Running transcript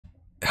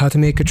how to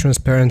make a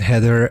transparent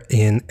header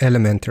in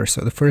Elementor.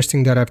 So the first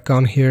thing that I've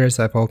done here is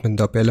I've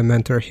opened up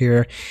Elementor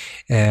here,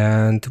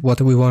 and what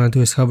we want to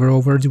do is hover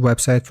over the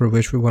website for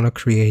which we want to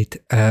create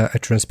a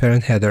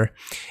transparent header,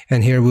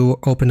 and here we will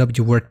open up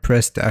the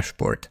WordPress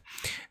dashboard.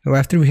 Now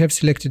after we have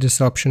selected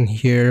this option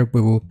here, we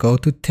will go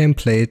to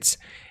templates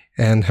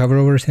and hover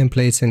over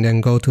templates and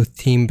then go to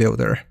theme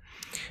builder.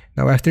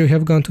 Now after you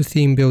have gone to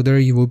theme builder,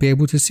 you will be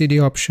able to see the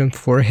option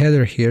for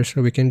header here,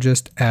 so we can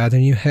just add a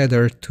new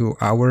header to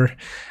our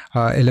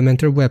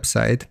Elementor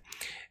website,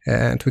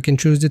 and we can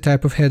choose the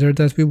type of header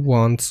that we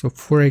want. So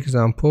for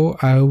example,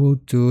 I will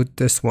do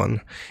this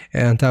one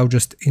and I'll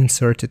just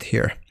insert it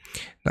here.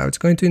 Now it's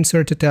going to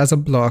insert it as a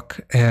block,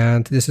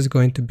 and this is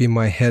going to be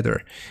my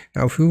header.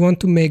 Now if we want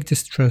to make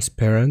this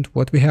transparent,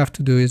 what we have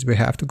to do is we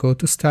have to go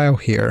to style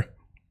here,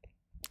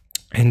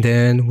 and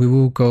then we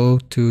will go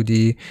to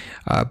the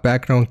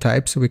background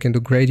type, so we can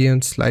do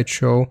gradient,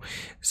 slideshow,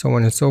 so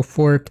on and so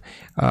forth.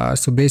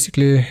 So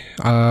basically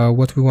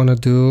what we want to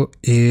do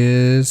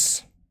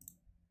is,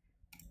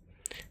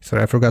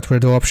 sorry, I forgot where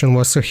the option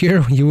was. So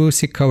here you will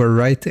see cover,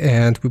 right?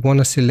 And we want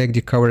to select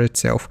the cover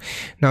itself.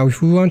 Now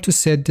if we want to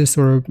set this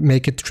or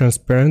make it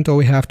transparent, all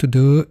we have to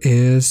do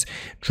is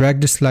drag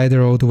the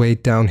slider all the way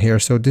down here.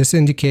 So this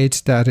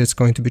indicates that it's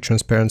going to be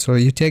transparent. So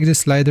you take the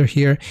slider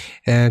here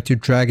and you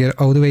drag it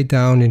all the way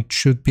down. It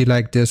should be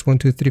like this: 1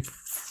 2 3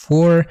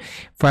 4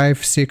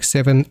 5 6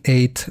 7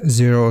 8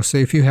 0. So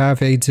if you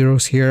have 8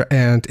 zeros here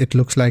and it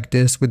looks like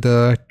this with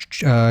the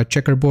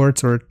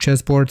checkerboards or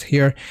chessboard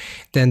here,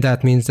 then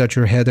that means that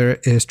your header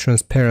is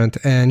transparent.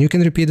 And you can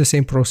repeat the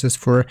same process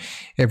for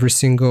every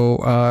single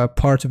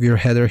part of your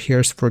header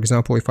here. So for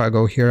example, if I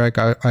go here,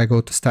 I go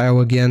to style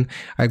again,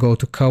 I go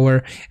to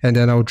color, and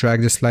then I'll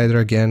drag the slider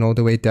again all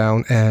the way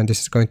down, and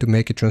this is going to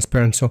make it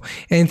transparent. So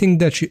anything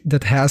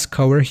that has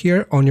color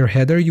here on your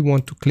header, you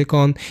want to click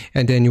on,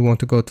 and then you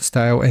want to go to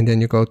style, and then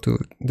you go to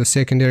the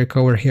secondary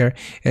color here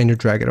and you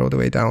drag it all the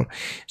way down.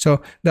 So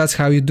that's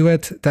how you do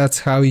it. That's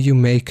how you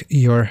make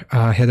your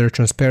header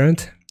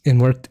transparent in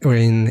Word or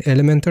in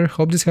Elementor.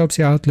 Hope this helps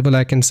you out. Leave a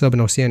like and sub,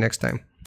 and I'll see you next time.